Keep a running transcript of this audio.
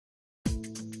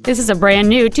This is a brand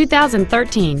new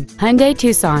 2013 Hyundai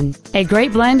Tucson, a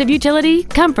great blend of utility,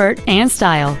 comfort, and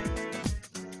style.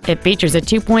 It features a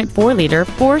 2.4-liter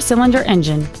four-cylinder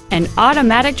engine, an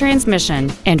automatic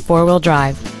transmission, and four-wheel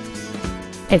drive.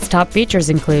 Its top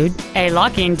features include a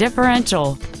locking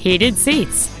differential, heated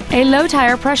seats, a low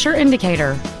tire pressure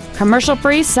indicator,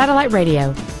 commercial-free satellite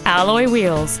radio, alloy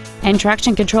wheels, and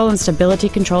traction control and stability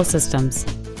control systems.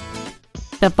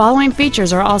 The following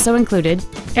features are also included: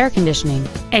 air conditioning,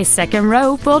 a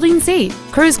second-row folding seat,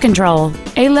 cruise control,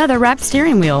 a leather-wrapped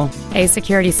steering wheel, a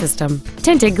security system,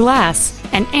 tinted glass,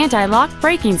 an anti-lock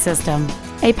braking system,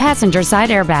 a passenger side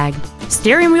airbag,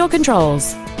 steering wheel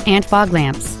controls, and fog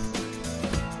lamps.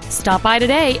 Stop by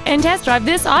today and test drive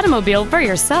this automobile for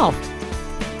yourself.